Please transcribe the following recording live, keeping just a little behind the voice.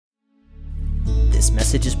This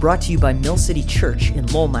message is brought to you by Mill City Church in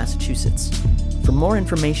Lowell, Massachusetts. For more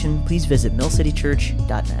information, please visit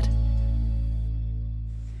millcitychurch.net.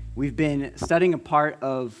 We've been studying a part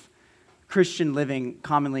of Christian living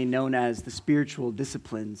commonly known as the spiritual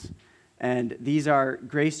disciplines. And these are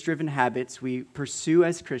grace-driven habits we pursue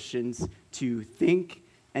as Christians to think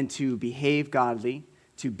and to behave godly,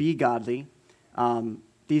 to be godly.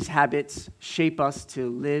 These habits shape us to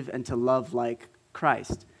live and to love like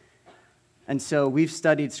Christ. And so we've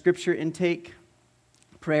studied scripture intake,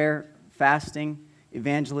 prayer, fasting,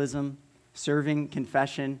 evangelism, serving,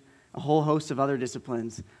 confession, a whole host of other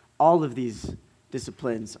disciplines. All of these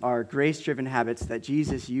disciplines are grace-driven habits that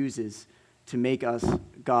Jesus uses to make us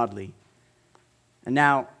godly. And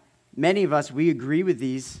now, many of us, we agree with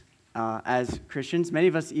these as Christians. Many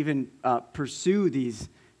of us even pursue these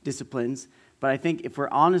disciplines. But I think if we're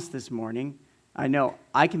honest this morning, I know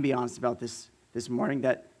I can be honest about this morning,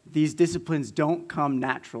 that these disciplines don't come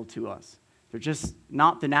natural to us. They're just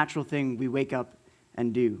not the natural thing we wake up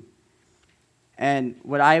and do. And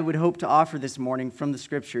what I would hope to offer this morning from the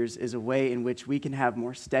scriptures is a way in which we can have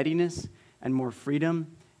more steadiness and more freedom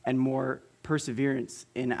and more perseverance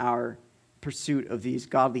in our pursuit of these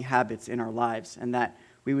godly habits in our lives, and that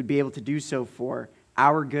we would be able to do so for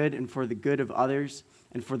our good and for the good of others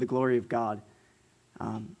and for the glory of God.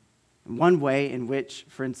 One way in which,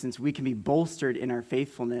 for instance, we can be bolstered in our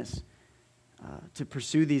faithfulness to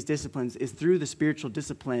pursue these disciplines is through the spiritual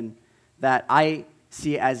discipline that I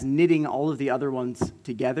see as knitting all of the other ones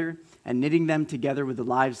together and knitting them together with the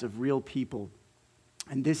lives of real people.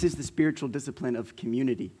 And this is the spiritual discipline of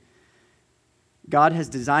community. God has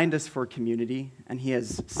designed us for community, and He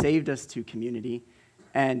has saved us to community,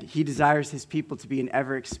 and He desires His people to be an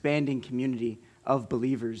ever-expanding community of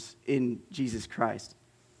believers in Jesus Christ.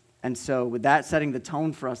 And so with that setting the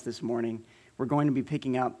tone for us this morning, we're going to be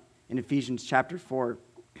picking up in Ephesians chapter 4,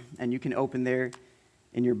 and you can open there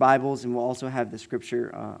in your Bibles, and we'll also have the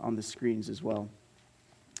scripture on the screens as well.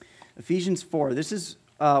 Ephesians 4, this is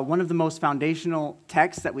one of the most foundational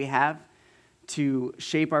texts that we have to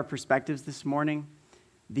shape our perspectives this morning.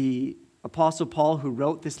 The Apostle Paul, who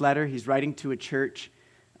wrote this letter, he's writing to a church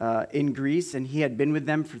in Greece, and he had been with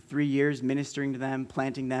them for 3 years, ministering to them,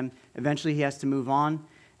 planting them. Eventually, he has to move on,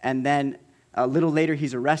 and then a little later,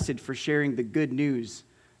 he's arrested for sharing the good news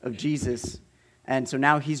of Jesus. And so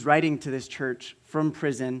now he's writing to this church from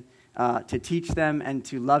prison to teach them and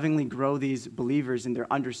to lovingly grow these believers in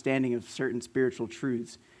their understanding of certain spiritual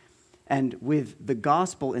truths. And with the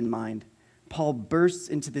gospel in mind, Paul bursts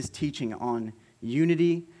into this teaching on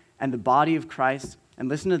unity and the body of Christ. And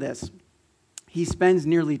listen to this. He spends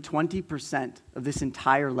nearly 20% of this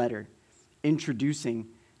entire letter introducing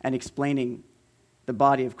and explaining the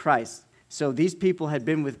body of Christ. So these people had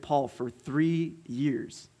been with Paul for 3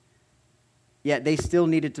 years. Yet they still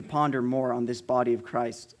needed to ponder more on this body of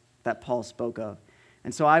Christ that Paul spoke of.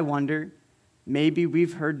 And so I wonder, maybe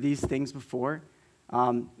we've heard these things before.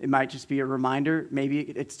 It might just be a reminder. Maybe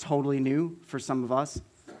it's totally new for some of us.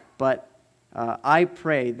 But I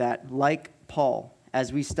pray that, like Paul,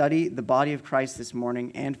 as we study the body of Christ this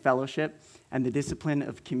morning and fellowship and the discipline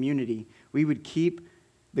of community, we would keep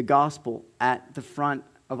the gospel at the front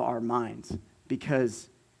of our minds, because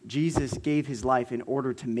Jesus gave His life in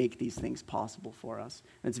order to make these things possible for us.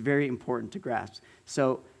 And it's very important to grasp.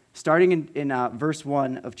 So starting in verse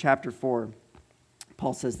 1 of chapter 4,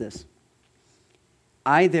 Paul says this: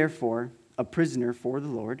 I, therefore, a prisoner for the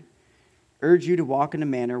Lord, urge you to walk in a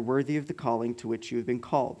manner worthy of the calling to which you have been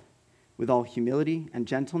called, with all humility and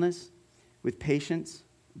gentleness, with patience,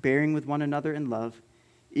 bearing with one another in love,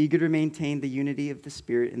 eager to maintain the unity of the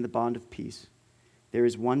Spirit in the bond of peace. There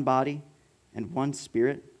is one body and one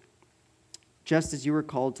Spirit, just as you were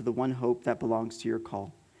called to the one hope that belongs to your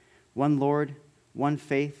call. One Lord, one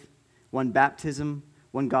faith, one baptism,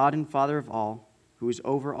 one God and Father of all, who is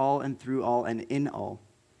over all and through all and in all.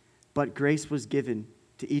 But grace was given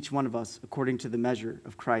to each one of us according to the measure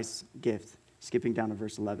of Christ's gift. Skipping down to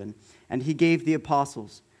verse 11. And He gave the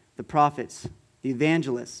apostles, the prophets, the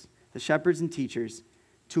evangelists, the shepherds and teachers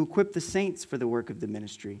to equip the saints for the work of the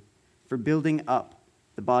ministry, for building up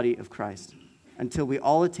the body of Christ, until we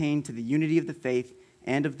all attain to the unity of the faith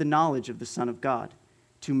and of the knowledge of the Son of God,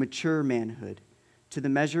 to mature manhood, to the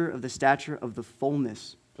measure of the stature of the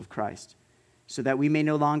fullness of Christ, so that we may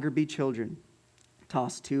no longer be children,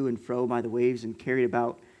 tossed to and fro by the waves and carried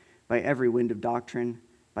about by every wind of doctrine,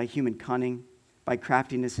 by human cunning, by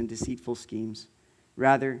craftiness and deceitful schemes.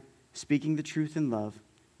 Rather, speaking the truth in love,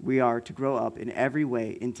 we are to grow up in every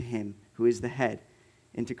way into Him who is the head,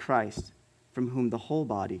 into Christ, from whom the whole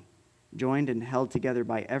body, joined and held together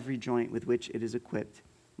by every joint with which it is equipped,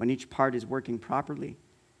 when each part is working properly,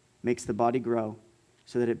 makes the body grow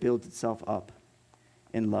so that it builds itself up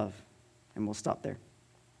in love. And we'll stop there.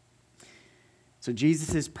 So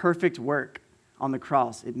Jesus' perfect work on the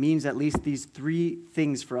cross, it means at least these three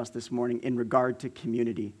things for us this morning in regard to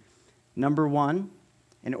community. Number one,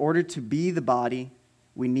 in order to be the body,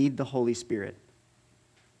 we need the Holy Spirit.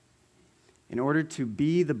 In order to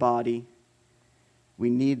be the body, we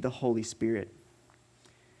need the Holy Spirit.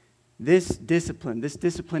 This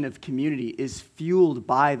discipline of community is fueled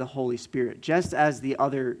by the Holy Spirit, just as the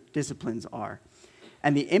other disciplines are.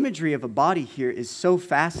 And the imagery of a body here is so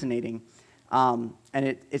fascinating, and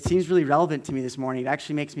it seems really relevant to me this morning. It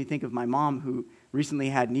actually makes me think of my mom, who recently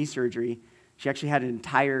had knee surgery. She actually had an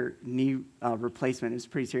entire knee replacement. It was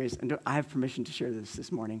pretty serious. And I have permission to share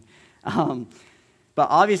this morning. But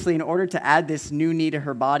obviously, in order to add this new knee to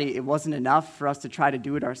her body, it wasn't enough for us to try to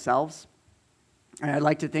do it ourselves. And I'd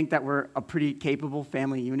like to think that we're a pretty capable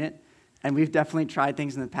family unit, and we've definitely tried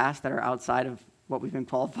things in the past that are outside of what we've been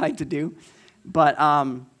qualified to do. But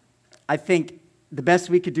I think the best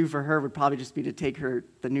we could do for her would probably just be to take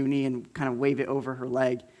the new knee and kind of wave it over her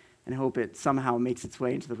leg and hope it somehow makes its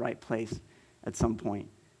way into the right place at some point.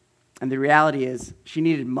 And the reality is, she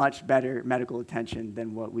needed much better medical attention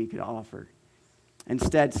than what we could offer.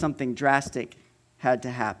 Instead, something drastic had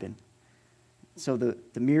to happen. So the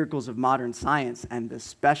miracles of modern science and the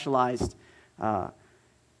specialized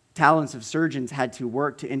talents of surgeons had to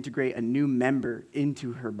work to integrate a new member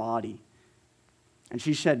into her body. And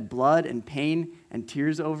she shed blood and pain and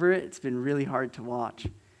tears over it. It's been really hard to watch.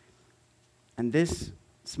 And this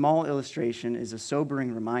small illustration is a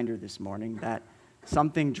sobering reminder this morning that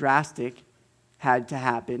something drastic had to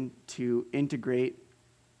happen to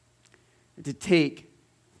take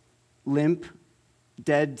limp,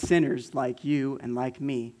 dead sinners like you and like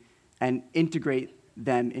me and integrate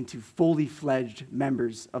them into fully fledged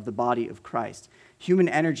members of the body of Christ. Human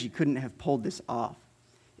energy couldn't have pulled this off.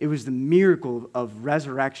 It was the miracle of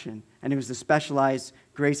resurrection, and it was the specialized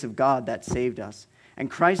grace of God that saved us. And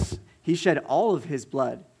Christ, he shed all of his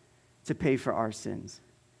blood to pay for our sins.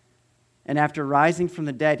 And after rising from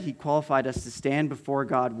the dead, he qualified us to stand before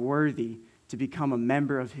God worthy to become a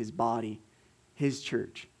member of his body, his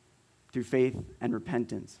church, through faith and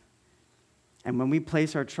repentance. And when we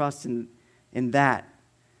place our trust in that,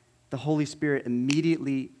 the Holy Spirit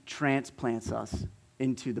immediately transplants us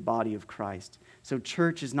into the body of Christ. So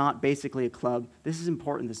church is not basically a club. This is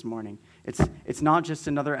important this morning. It's not just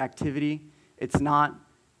another activity. It's not,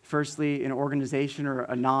 firstly, an organization or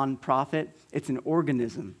a non-profit. It's an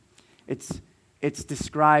organism. It's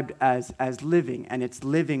described as living, and it's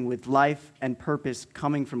living with life and purpose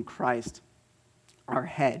coming from Christ, our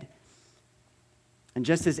head. And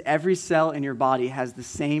just as every cell in your body has the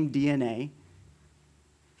same DNA,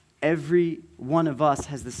 every one of us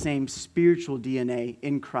has the same spiritual DNA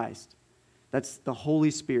in Christ. That's the Holy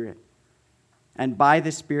Spirit. And by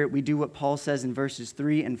the Spirit, we do what Paul says in verses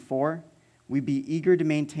 3 and 4. We be eager to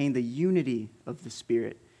maintain the unity of the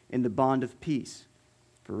Spirit in the bond of peace.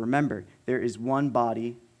 For remember, there is one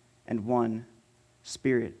body and one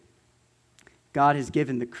Spirit. God has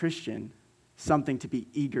given the Christian something to be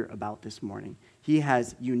eager about this morning. He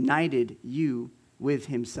has united you with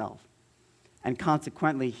himself. And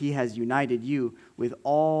consequently, he has united you with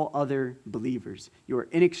all other believers. You are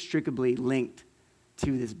inextricably linked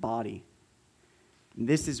to this body. And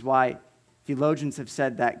this is why theologians have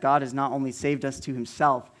said that God has not only saved us to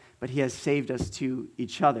himself, but he has saved us to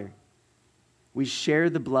each other. We share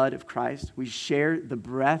the blood of Christ. We share the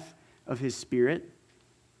breath of his Spirit.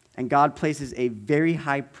 And God places a very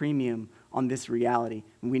high premium on this reality,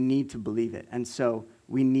 and we need to believe it. And so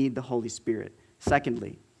we need the Holy Spirit.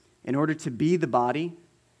 Secondly, in order to be the body,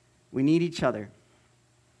 we need each other.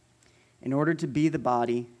 In order to be the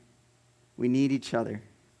body, we need each other.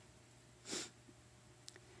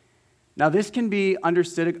 Now, this can be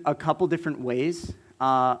understood a couple different ways.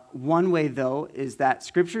 One way, though, is that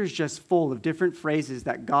Scripture is just full of different phrases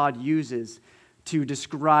that God uses to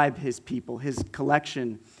describe his people, his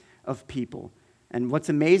collection of people. And what's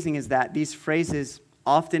amazing is that these phrases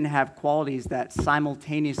often have qualities that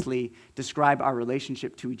simultaneously describe our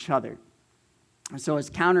relationship to each other. So as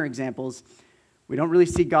counterexamples, we don't really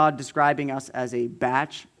see God describing us as a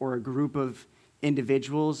batch or a group of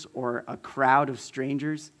individuals or a crowd of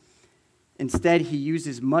strangers. Instead, he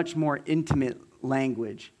uses much more intimate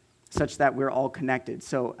language such that we're all connected.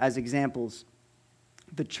 So as examples,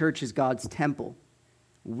 the church is God's temple.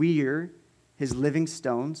 We're his living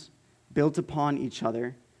stones built upon each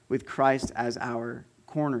other with Christ as our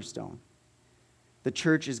cornerstone. The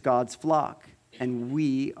church is God's flock, and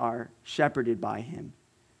we are shepherded by him.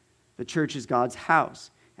 The church is God's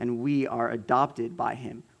house, and we are adopted by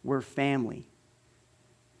him. We're family.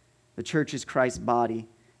 The church is Christ's body,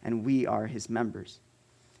 and we are his members.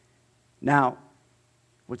 Now,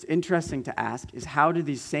 what's interesting to ask is, how do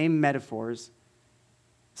these same metaphors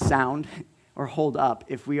sound or hold up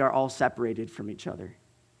if we are all separated from each other?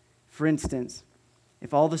 For instance,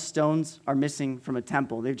 if all the stones are missing from a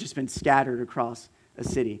temple, they've just been scattered across a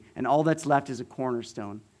city, and all that's left is a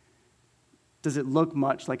cornerstone, does it look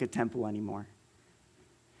much like a temple anymore?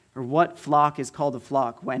 Or what flock is called a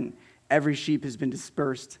flock when every sheep has been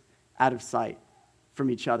dispersed out of sight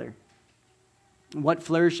from each other? What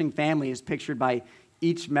flourishing family is pictured by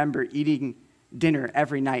each member eating dinner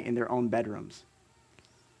every night in their own bedrooms?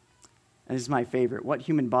 And this is my favorite. What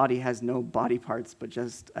human body has no body parts but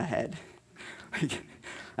just a head?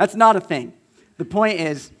 That's not a thing. The point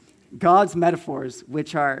is, God's metaphors,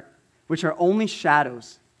 which are only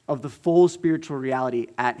shadows of the full spiritual reality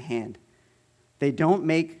at hand, they don't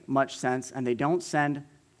make much sense, and they don't send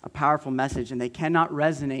a powerful message, and they cannot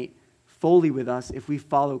resonate fully with us if we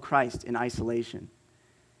follow Christ in isolation.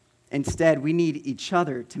 Instead, we need each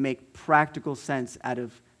other to make practical sense out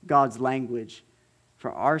of God's language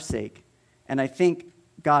for our sake. And I think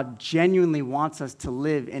God genuinely wants us to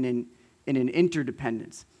live in an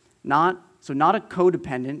interdependence. Not a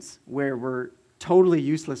codependence where we're totally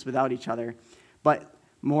useless without each other, but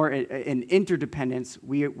more an interdependence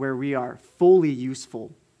where we are fully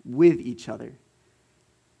useful with each other.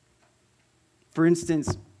 For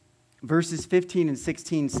instance, verses 15 and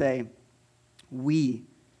 16 say, we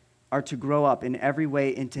are to grow up in every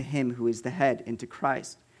way into him who is the head, into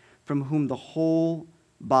Christ, from whom the whole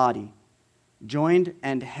body, joined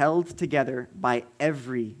and held together by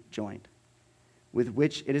every joint, with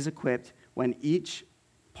which it is equipped, when each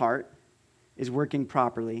part is working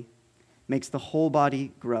properly, makes the whole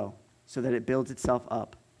body grow so that it builds itself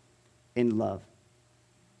up in love.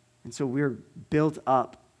 And so we're built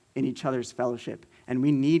up in each other's fellowship, and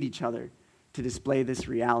we need each other to display this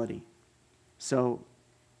reality. So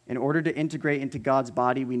in order to integrate into God's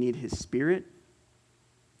body, we need his Spirit.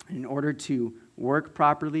 In order to work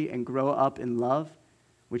properly and grow up in love,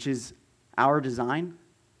 which is our design,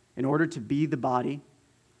 in order to be the body,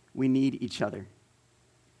 we need each other.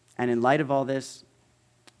 And in light of all this,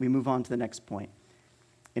 we move on to the next point.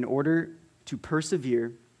 In order to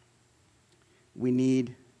persevere, we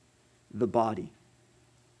need the body.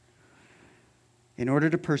 In order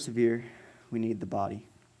to persevere, we need the body.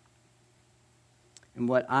 And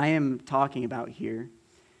what I am talking about here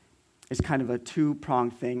is kind of a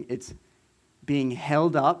two-pronged thing. It's being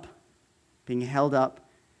held up,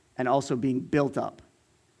 and also being built up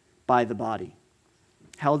by the body.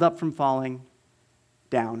 Held up from falling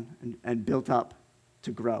down and built up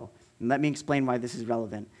to grow. And let me explain why this is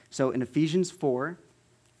relevant. So in Ephesians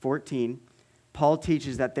 4:14, Paul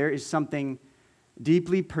teaches that there is something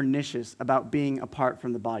deeply pernicious about being apart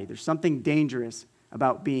from the body. There's something dangerous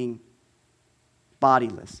about being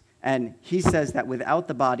bodiless. And he says that without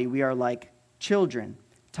the body, we are like children,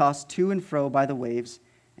 tossed to and fro by the waves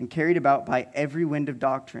and carried about by every wind of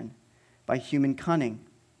doctrine, by human cunning,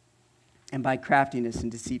 and by craftiness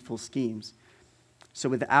and deceitful schemes. So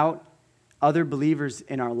without other believers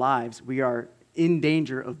in our lives, we are in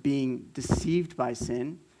danger of being deceived by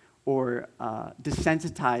sin, or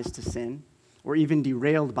desensitized to sin, or even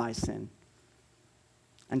derailed by sin.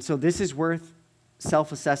 And so this is worth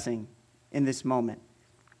self-assessing in this moment.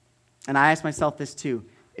 And I ask myself this too.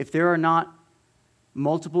 If there are not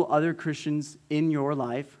multiple other Christians in your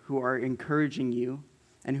life who are encouraging you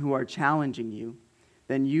and who are challenging you,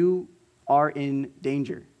 then you are in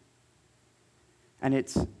danger. And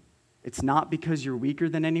it's not because you're weaker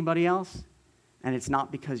than anybody else, and it's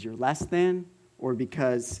not because you're less than, or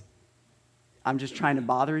because I'm just trying to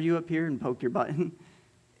bother you up here and poke your button.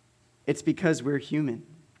 It's because we're human.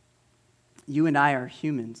 You and I are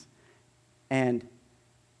humans, and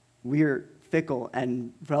we're fickle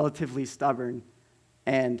and relatively stubborn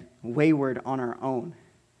and wayward on our own,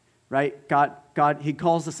 right? God, he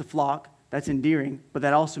calls us a flock. That's endearing, but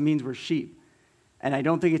that also means we're sheep. And I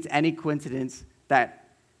don't think it's any coincidence that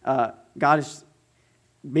God is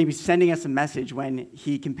maybe sending us a message when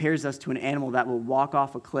he compares us to an animal that will walk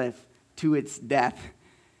off a cliff to its death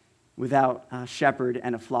without a shepherd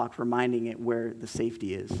and a flock reminding it where the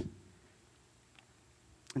safety is.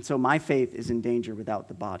 And so my faith is in danger without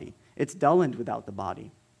the body. It's dullened without the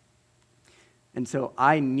body. And so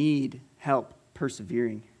I need help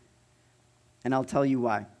persevering. And I'll tell you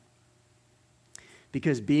why.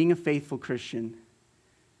 Because being a faithful Christian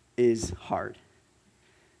is hard.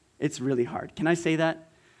 It's really hard. Can I say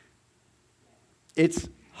that? It's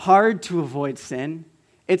hard to avoid sin.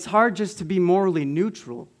 It's hard just to be morally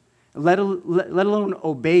neutral, let alone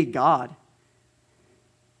obey God.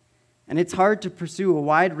 And it's hard to pursue a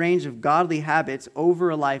wide range of godly habits over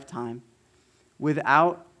a lifetime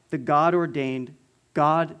without the God-ordained,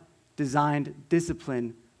 God-designed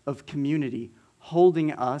discipline of community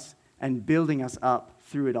holding us and building us up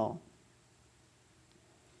through it all.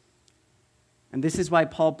 And this is why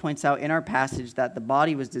Paul points out in our passage that the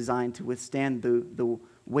body was designed to withstand the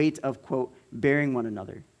weight of, quote, bearing one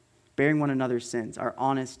another's sins, our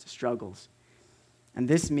honest struggles. And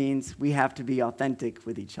this means we have to be authentic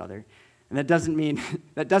with each other. And that doesn't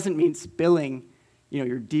mean spilling,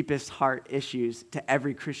 your deepest heart issues to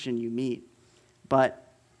every Christian you meet.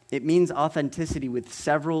 But it means authenticity with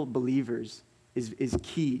several believers is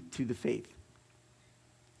key to the faith.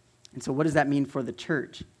 And so what does that mean for the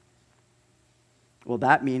church? Well,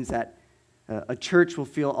 that means that a church will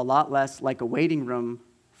feel a lot less like a waiting room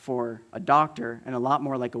for a doctor and a lot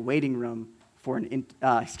more like a waiting room for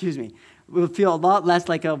will feel a lot less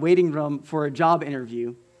like a waiting room for a job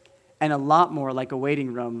interview and a lot more like a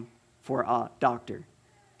waiting room for a doctor.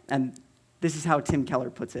 And this is how Tim Keller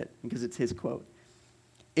puts it, because it's his quote.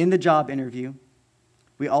 In the job interview,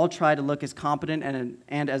 we all try to look as competent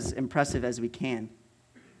and as impressive as we can.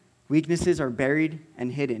 Weaknesses are buried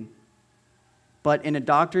and hidden. But in a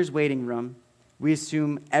doctor's waiting room, we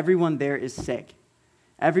assume everyone there is sick.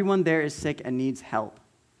 Everyone there is sick and needs help.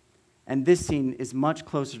 And this scene is much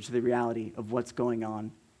closer to the reality of what's going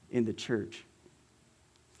on in the church.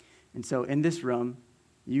 And so in this room,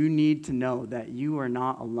 you need to know that you are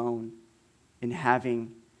not alone in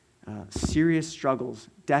having serious struggles,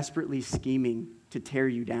 desperately scheming to tear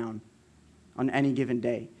you down on any given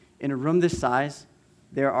day. In a room this size,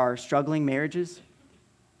 there are struggling marriages.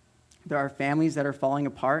 There are families that are falling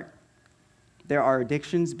apart. There are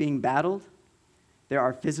addictions being battled. There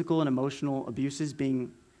are physical and emotional abuses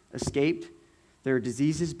being escaped. There are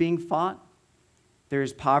diseases being fought. There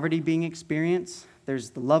is poverty being experienced.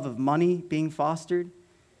 There's the love of money being fostered.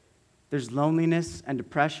 There's loneliness and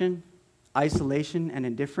depression, isolation and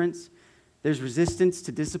indifference. There's resistance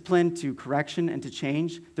to discipline, to correction, and to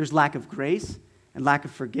change. There's lack of grace and lack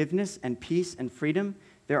of forgiveness and peace and freedom.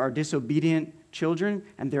 There are disobedient children,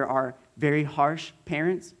 and there are very harsh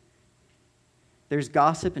parents. There's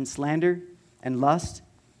gossip and slander and lust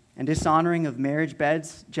and dishonoring of marriage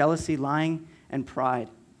beds, jealousy, lying, and pride.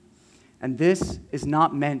 And this is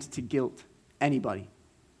not meant to guilt anybody.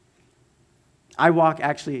 I walk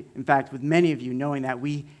actually, in fact, with many of you knowing that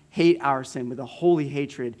we hate our sin with a holy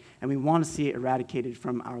hatred and we want to see it eradicated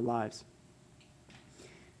from our lives.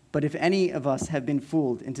 But if any of us have been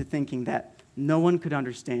fooled into thinking that no one could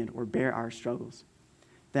understand or bear our struggles,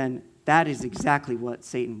 then that is exactly what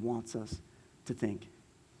Satan wants us to think.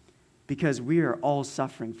 Because we are all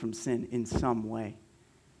suffering from sin in some way.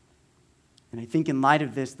 And I think in light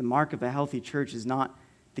of this, the mark of a healthy church is not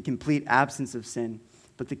the complete absence of sin,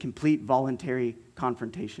 but the complete voluntary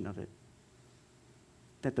confrontation of it.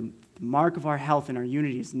 That the mark of our health and our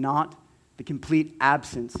unity is not the complete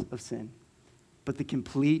absence of sin, but the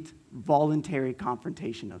complete voluntary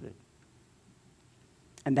confrontation of it.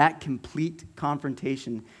 And that complete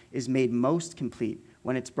confrontation is made most complete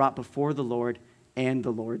when it's brought before the Lord and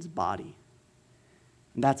the Lord's body.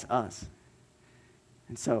 And that's us.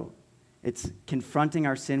 And so it's confronting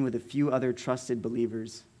our sin with a few other trusted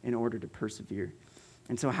believers in order to persevere.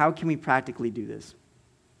 And so how can we practically do this?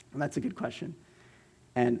 Well, that's a good question.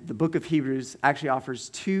 And the book of Hebrews actually offers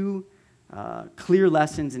two clear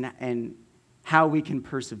lessons in how we can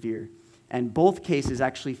persevere. And both cases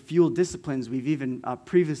actually fuel disciplines we've even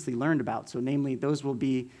previously learned about. So namely, those will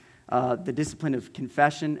be the discipline of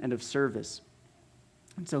confession and of service.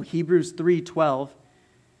 And so Hebrews 3:12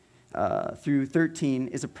 through 13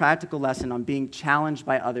 is a practical lesson on being challenged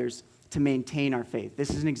by others to maintain our faith. This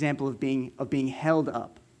is an example of being held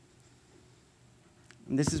up.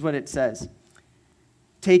 And this is what it says.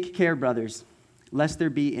 Take care, brothers, lest there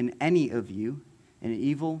be in any of you an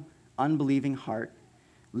evil, unbelieving heart,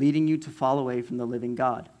 leading you to fall away from the living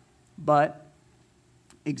God. But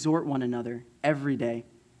exhort one another every day,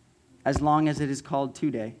 as long as it is called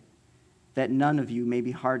today, that none of you may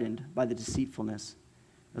be hardened by the deceitfulness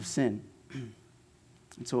of sin.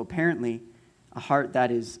 And so apparently, a heart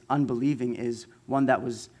that is unbelieving is one that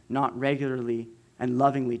was not regularly and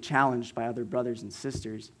lovingly challenged by other brothers and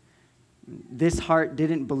sisters. This heart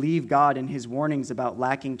didn't believe God in his warnings about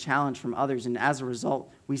lacking challenge from others, and as a result,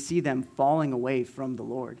 we see them falling away from the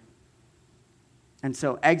Lord. And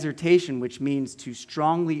so exhortation, which means to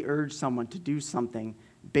strongly urge someone to do something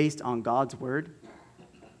based on God's word,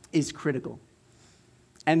 is critical.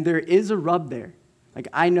 And there is a rub there.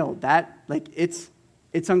 I know that, it's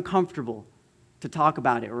It's uncomfortable to talk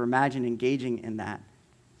about it or imagine engaging in that.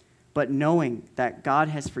 But knowing that God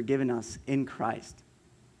has forgiven us in Christ,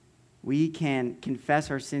 we can confess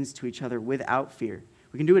our sins to each other without fear.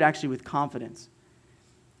 We can do it actually with confidence,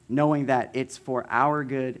 knowing that it's for our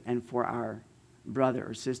good and for our brother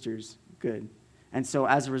or sister's good. And so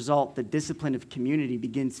as a result, the discipline of community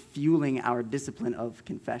begins fueling our discipline of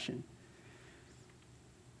confession.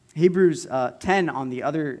 Hebrews 10, on the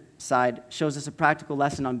other side, shows us a practical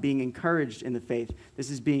lesson on being encouraged in the faith. This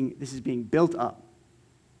is being built up.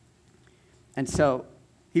 And so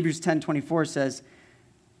Hebrews 10:24 says,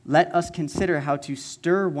 "Let us consider how to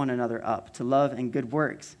stir one another up to love and good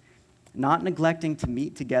works, not neglecting to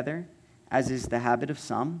meet together, as is the habit of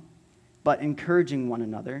some, but encouraging one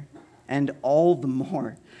another, and all the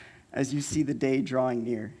more as you see the day drawing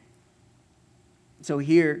near." So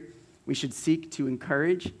here, we should seek to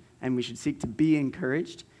encourage, and we should seek to be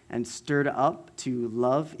encouraged and stirred up to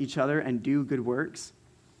love each other and do good works.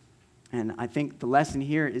 And I think the lesson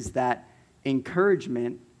here is that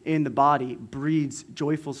encouragement in the body breeds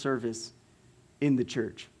joyful service in the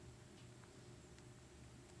church.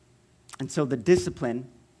 And so the discipline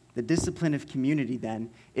of community then,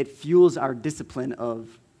 it fuels our discipline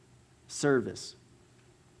of service.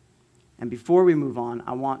 And before we move on,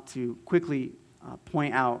 I want to quickly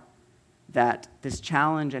point out that this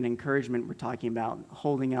challenge and encouragement we're talking about,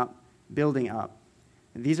 holding up, building up,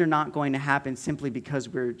 these are not going to happen simply because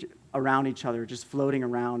we're around each other, just floating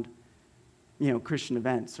around, Christian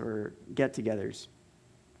events or get-togethers.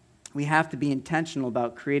 We have to be intentional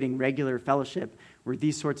about creating regular fellowship where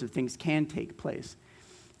these sorts of things can take place.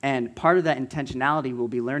 And part of that intentionality will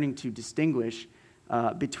be learning to distinguish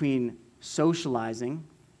between socializing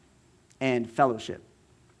and fellowship.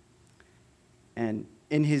 And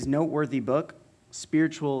in his noteworthy book,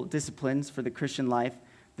 Spiritual Disciplines for the Christian Life,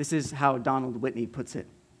 this is how Donald Whitney puts it.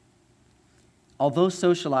 Although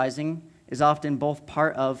socializing is often both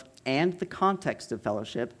part of and the context of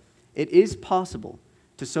fellowship, it is possible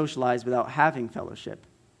to socialize without having fellowship.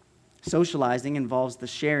 Socializing involves the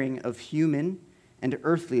sharing of human and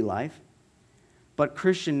earthly life, but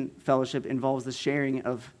Christian fellowship involves the sharing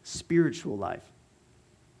of spiritual life.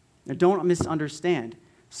 Now, don't misunderstand.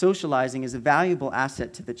 Socializing is a valuable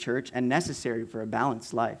asset to the church and necessary for a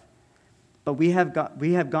balanced life. But we have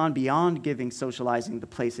gone beyond giving socializing the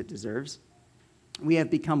place it deserves. We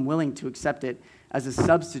have become willing to accept it as a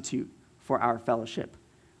substitute for our fellowship,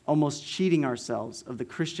 almost cheating ourselves of the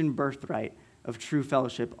Christian birthright of true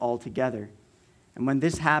fellowship altogether. And when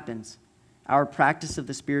this happens, our practice of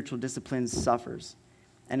the spiritual disciplines suffers,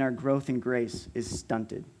 and our growth in grace is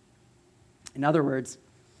stunted. In other words,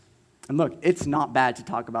 and look, it's not bad to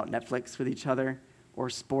talk about Netflix with each other, or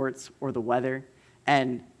sports, or the weather.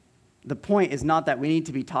 And the point is not that we need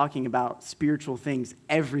to be talking about spiritual things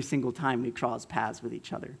every single time we cross paths with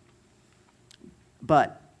each other.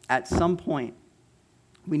 But at some point,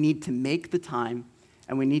 we need to make the time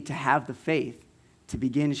and we need to have the faith to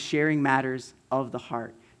begin sharing matters of the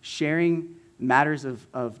heart, sharing matters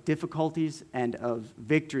of difficulties and of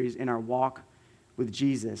victories in our walk with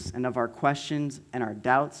Jesus, and of our questions and our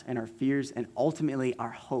doubts and our fears and ultimately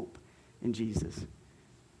our hope in Jesus.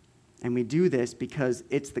 And we do this because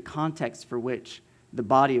it's the context for which the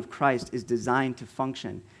body of Christ is designed to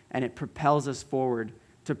function, and it propels us forward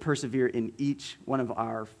to persevere in each one of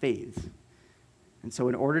our faiths. And so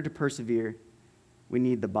in order to persevere, we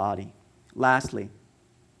need the body. Lastly,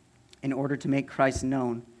 in order to make Christ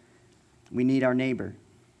known, we need our neighbor.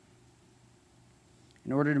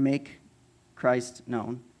 In order to make Christ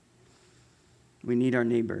known, we need our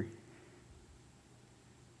neighbor.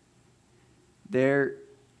 There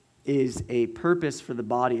is a purpose for the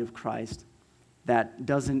body of Christ that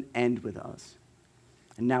doesn't end with us.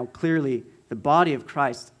 And now clearly, the body of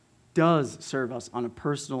Christ does serve us on a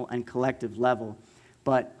personal and collective level,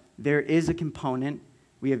 but there is a component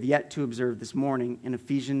we have yet to observe this morning in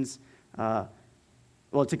Ephesians.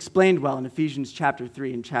 It's explained well in Ephesians chapter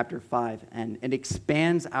 3 and chapter 5, and it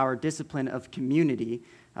expands our discipline of community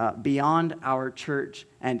beyond our church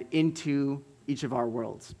and into each of our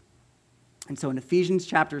worlds. And so in Ephesians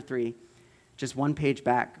chapter 3, just one page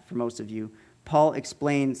back for most of you, Paul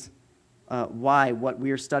explains why what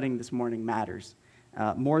we are studying this morning matters.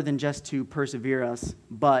 More than just to persevere us,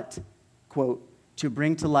 but, quote, to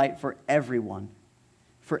bring to light for everyone,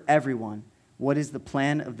 what is the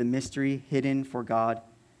plan of the mystery hidden for God,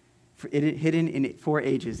 hidden for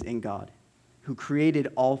ages in God, who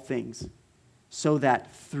created all things, so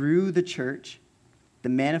that through the church, the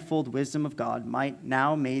manifold wisdom of God might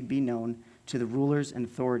now made be known to the rulers and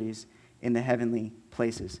authorities in the heavenly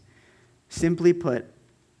places. Simply put,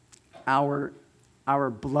 our our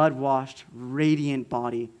blood-washed, radiant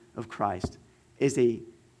body of Christ, is a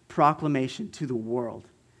proclamation to the world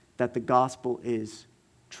that the gospel is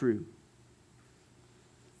true.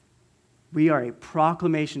 We are a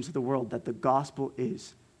proclamation to the world that the gospel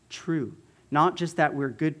is true. Not just that we're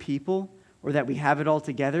good people or that we have it all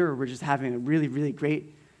together or we're just having a really, really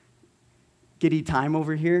great giddy time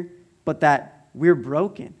over here, but that we're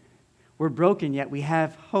broken. We're broken, yet we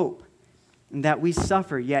have hope. And that we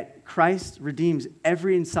suffer, yet Christ redeems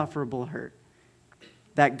every insufferable hurt.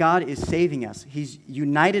 That God is saving us. He's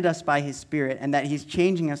united us by his Spirit, and that he's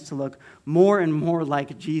changing us to look more and more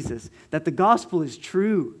like Jesus. That the gospel is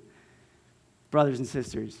true, brothers and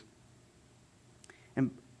sisters.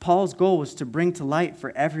 And Paul's goal was to bring to light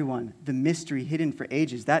for everyone the mystery hidden for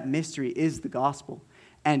ages. That mystery is the gospel.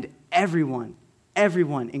 And everyone,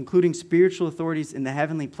 including spiritual authorities in the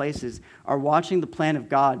heavenly places, are watching the plan of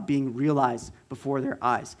God being realized before their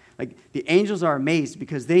eyes. Like, the angels are amazed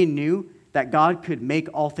because they knew that God could make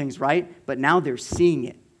all things right, but now they're seeing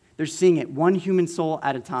it. They're seeing it one human soul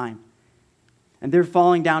at a time. And they're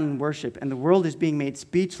falling down in worship, and the world is being made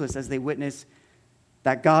speechless as they witness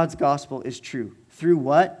that God's gospel is true. Through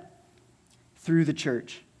what? Through the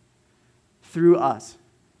church. Through us.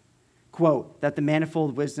 Quote, that the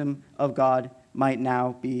manifold wisdom of God might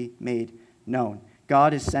now be made known.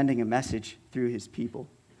 God is sending a message through his people.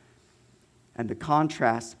 And the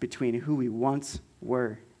contrast between who we once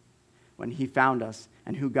were when he found us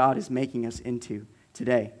and who God is making us into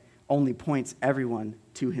today only points everyone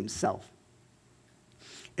to himself.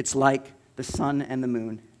 It's like the sun and the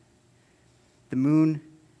moon. The moon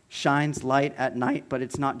shines light at night, but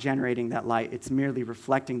it's not generating that light. It's merely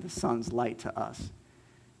reflecting the sun's light to us.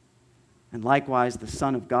 And likewise, the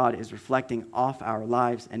Son of God is reflecting off our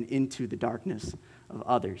lives and into the darkness of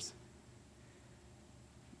others.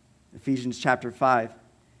 Ephesians chapter 5,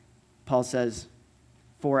 Paul says,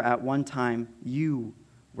 "For at one time you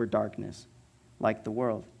were darkness, like the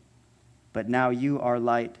world, but now you are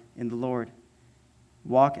light in the Lord.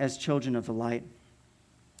 Walk as children of the light,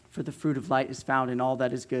 for the fruit of light is found in all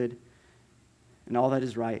that is good and all that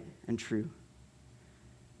is right and true."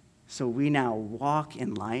 So we now walk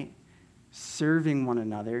in light, serving one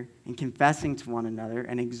another and confessing to one another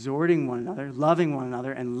and exhorting one another, loving one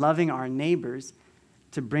another and loving our neighbors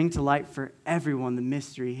to bring to light for everyone the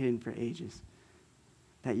mystery hidden for ages,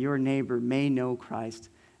 that your neighbor may know Christ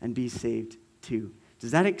and be saved too.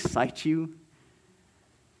 Does that excite you?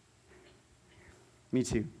 Me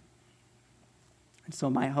too. And so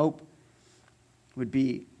my hope would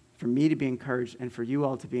be for me to be encouraged and for you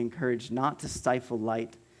all to be encouraged not to stifle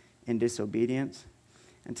light in disobedience,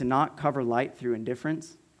 and to not cover light through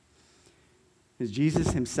indifference. As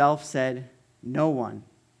Jesus himself said, no one,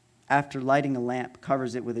 after lighting a lamp,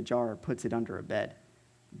 covers it with a jar or puts it under a bed,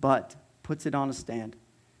 but puts it on a stand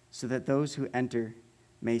so that those who enter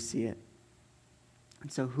may see it.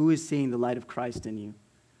 And so who is seeing the light of Christ in you?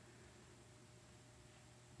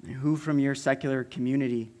 And who from your secular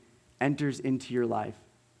community enters into your life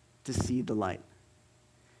to see the light?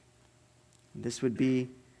 This would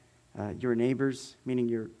be your neighbors, meaning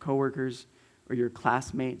your coworkers or your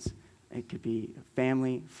classmates. It could be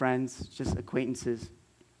family, friends, just acquaintances.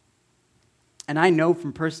 And I know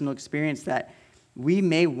from personal experience that we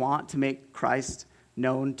may want to make Christ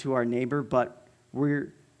known to our neighbor, but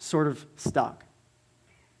we're sort of stuck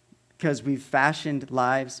because we've fashioned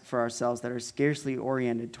lives for ourselves that are scarcely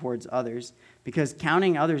oriented towards others, because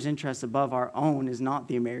counting others' interests above our own is not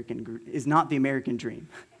the American dream.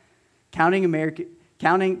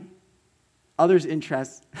 Counting others'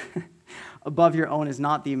 interests above your own is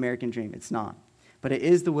not the American dream. It's not. But it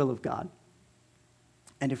is the will of God.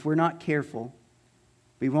 And if we're not careful,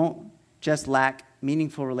 we won't just lack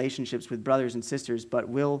meaningful relationships with brothers and sisters, but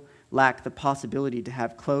will lack the possibility to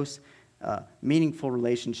have close, meaningful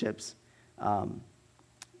relationships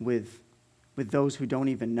with those who don't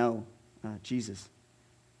even know Jesus.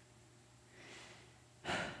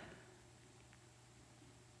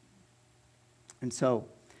 And so,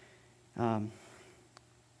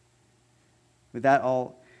 with that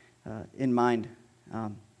all in mind,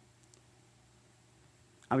 I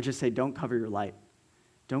would just say don't cover your light.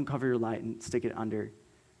 Don't cover your light and stick it under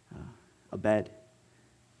a bed.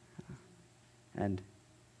 And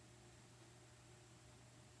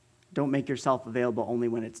don't make yourself available only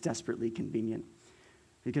when it's desperately convenient,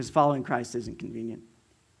 because following Christ isn't convenient.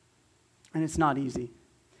 And it's not easy.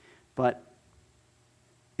 But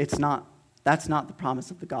that's not the promise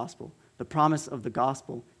of the gospel. The promise of the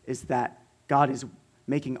gospel is that God is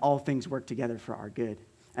making all things work together for our good,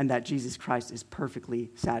 and that Jesus Christ is perfectly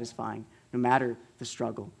satisfying, no matter the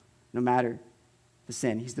struggle, no matter the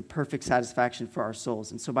sin. He's the perfect satisfaction for our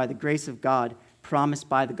souls. And so by the grace of God, promised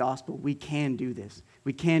by the gospel, we can do this.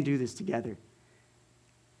 We can do this together.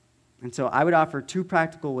 And so I would offer 2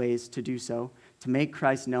 practical ways to do so, to make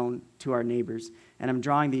Christ known to our neighbors. And I'm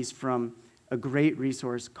drawing these from a great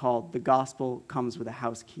resource called The Gospel Comes with a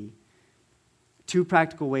House Key. 2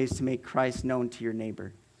 practical ways to make Christ known to your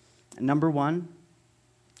neighbor. Number 1,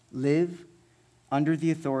 live under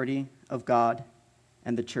the authority of God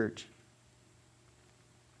and the church.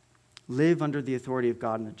 Live under the authority of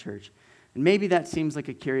God and the church. And maybe that seems like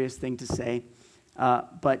a curious thing to say,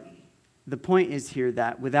 but the point is here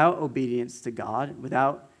that without obedience to God,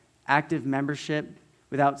 without active membership,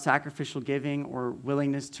 without sacrificial giving or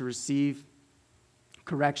willingness to receive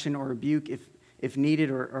correction or rebuke if needed,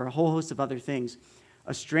 or a whole host of other things,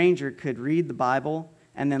 a stranger could read the Bible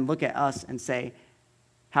and then look at us and say,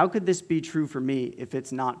 how could this be true for me if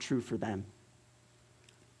it's not true for them?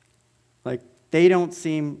 Like, they don't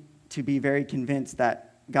seem to be very convinced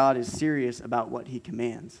that God is serious about what he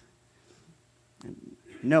commands.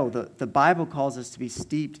 No, the Bible calls us to be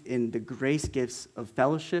steeped in the grace gifts of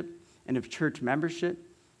fellowship and of church membership,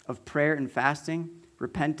 of prayer and fasting,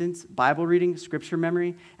 repentance, Bible reading, scripture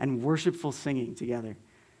memory, and worshipful singing together.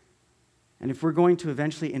 And if we're going to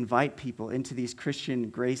eventually invite people into these Christian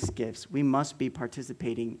grace gifts, we must be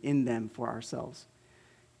participating in them for ourselves.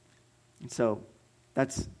 And so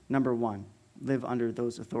that's number 1, live under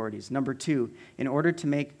those authorities. Number 2, in order to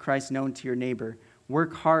make Christ known to your neighbor,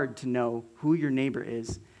 work hard to know who your neighbor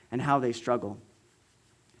is and how they struggle.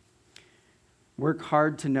 Work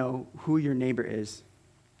hard to know who your neighbor is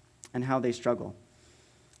and how they struggle.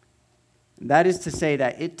 That is to say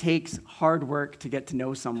that it takes hard work to get to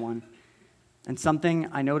know someone. And something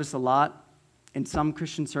I notice a lot in some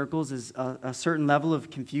Christian circles is a certain level of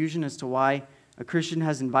confusion as to why a Christian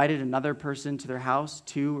has invited another person to their house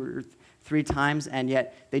 2 or 3 times, and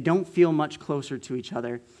yet they don't feel much closer to each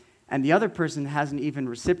other. And the other person hasn't even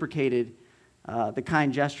reciprocated the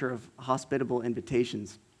kind gesture of hospitable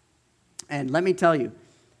invitations. And let me tell you,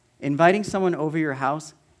 inviting someone over your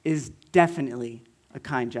house is definitely a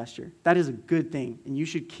kind gesture. That is a good thing, and you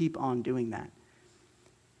should keep on doing that.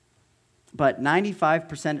 But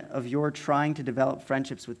 95% of your trying to develop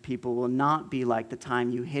friendships with people will not be like the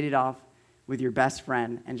time you hit it off with your best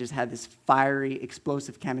friend and just had this fiery,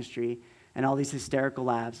 explosive chemistry and all these hysterical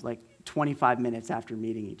laughs like 25 minutes after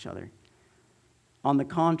meeting each other. On the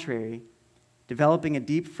contrary, developing a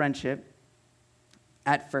deep friendship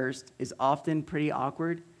at first is often pretty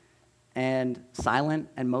awkward and silent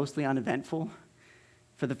and mostly uneventful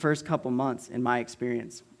for the first couple months in my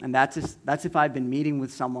experience. And that's if I've been meeting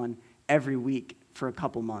with someone every week for a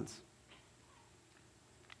couple months.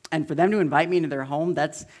 And for them to invite me into their home,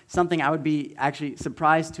 that's something I would be actually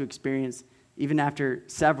surprised to experience even after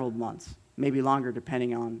several months, maybe longer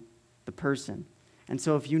depending on the person. And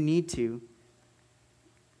so if you need to,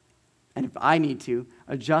 and if I need to,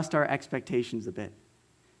 adjust our expectations a bit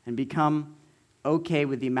and become okay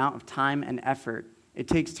with the amount of time and effort it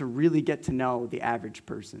takes to really get to know the average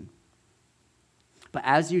person. But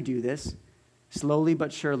as you do this, slowly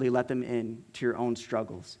but surely let them in to your own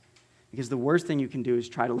struggles. Because the worst thing you can do is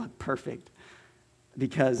try to look perfect,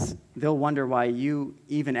 because they'll wonder why you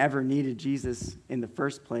even ever needed Jesus in the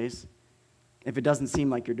first place if it doesn't seem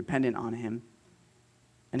like you're dependent on him.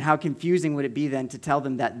 And how confusing would it be then to tell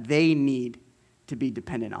them that they need to be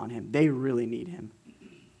dependent on him? They really need him.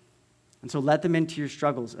 And so let them into your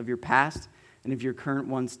struggles of your past and of your current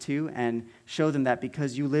ones too, and show them that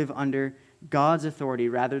because you live under God's authority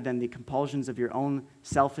rather than the compulsions of your own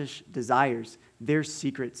selfish desires, their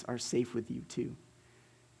secrets are safe with you too.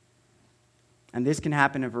 And this can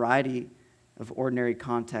happen in a variety of ordinary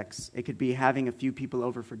contexts. It could be having a few people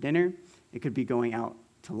over for dinner. It could be going out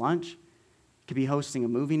to lunch. It could be hosting a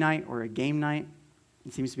movie night or a game night.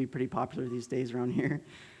 It seems to be pretty popular these days around here.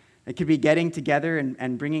 It could be getting together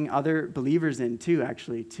and bringing other believers in too,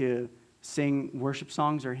 actually, to sing worship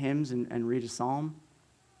songs or hymns and read a psalm.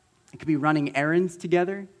 It could be running errands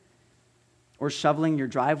together, or shoveling your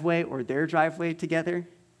driveway or their driveway together.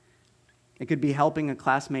 It could be helping a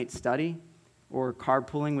classmate study, or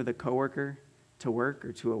carpooling with a coworker to work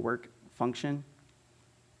or to a work function.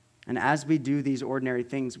 And as we do these ordinary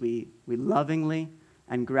things, we lovingly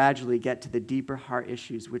and gradually get to the deeper heart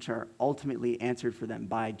issues which are ultimately answered for them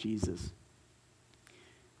by Jesus.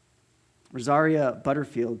 Rosaria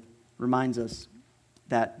Butterfield reminds us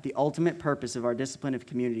that the ultimate purpose of our discipline of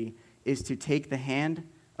community is to take the hand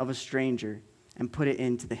of a stranger and put it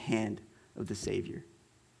into the hand of the Savior.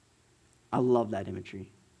 I love that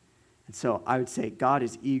imagery. And so I would say God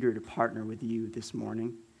is eager to partner with you this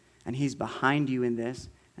morning, and he's behind you in this.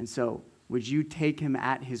 And so would you take him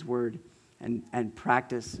at his word and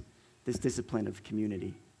practice this discipline of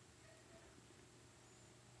community?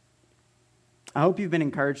 I hope you've been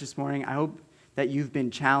encouraged this morning. I hope that you've been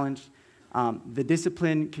challenged. The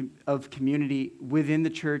discipline of community within the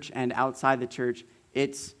church and outside the church,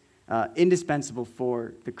 it's indispensable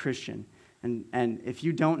for the Christian. And if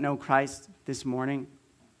you don't know Christ this morning,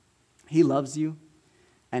 he loves you,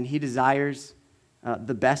 and he desires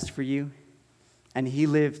the best for you. And he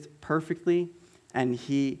lived perfectly, and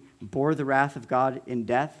he bore the wrath of God in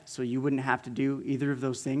death, so you wouldn't have to do either of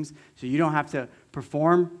those things. So you don't have to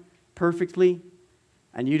perform perfectly,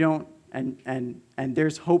 and you don't, and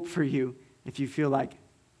there's hope for you if you feel like,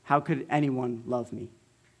 how could anyone love me?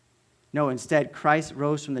 No, instead, Christ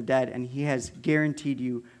rose from the dead, and he has guaranteed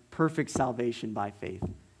you perfect salvation by faith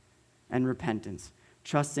and repentance,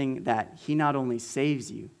 trusting that he not only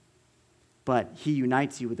saves you, but he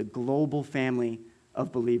unites you with a global family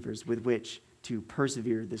of believers with which to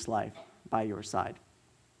persevere this life by your side.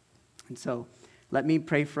 And so let me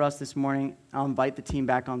pray for us this morning. I'll invite the team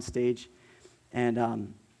back on stage. And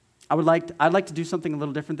I'd like to do something a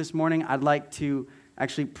little different this morning. I'd like to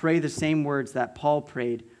actually pray the same words that Paul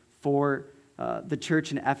prayed for the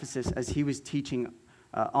church in Ephesus as he was teaching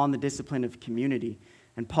on the discipline of community.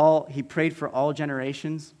 And Paul, he prayed for all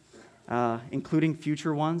generations, including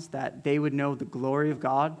future ones, that they would know the glory of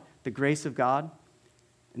God, the grace of God.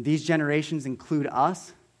 And these generations include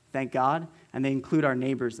us, thank God, and they include our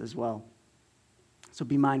neighbors as well. So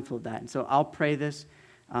be mindful of that. And so I'll pray this,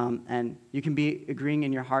 and you can be agreeing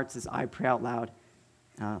in your hearts as I pray out loud.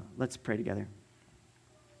 Let's pray together.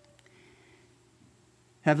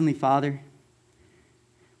 Heavenly Father,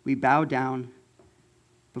 we bow down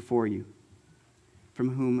before you,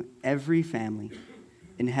 from whom every family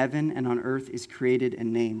in heaven and on earth is created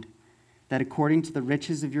and named, that according to the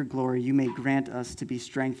riches of your glory you may grant us to be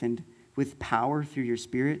strengthened with power through your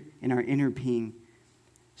Spirit in our inner being,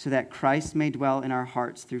 so that Christ may dwell in our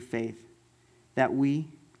hearts through faith, that we,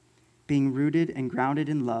 being rooted and grounded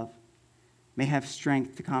in love, may have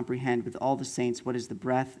strength to comprehend with all the saints what is the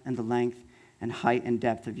breadth and the length and height and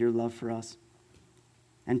depth of your love for us,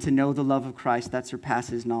 and to know the love of Christ that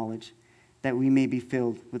surpasses knowledge, that we may be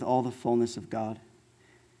filled with all the fullness of God.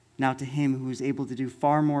 Now to him who is able to do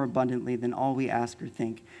far more abundantly than all we ask or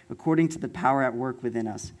think, according to the power at work within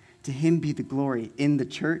us, to him be the glory in the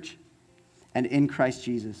church and in Christ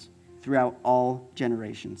Jesus throughout all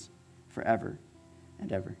generations, forever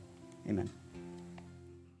and ever. Amen.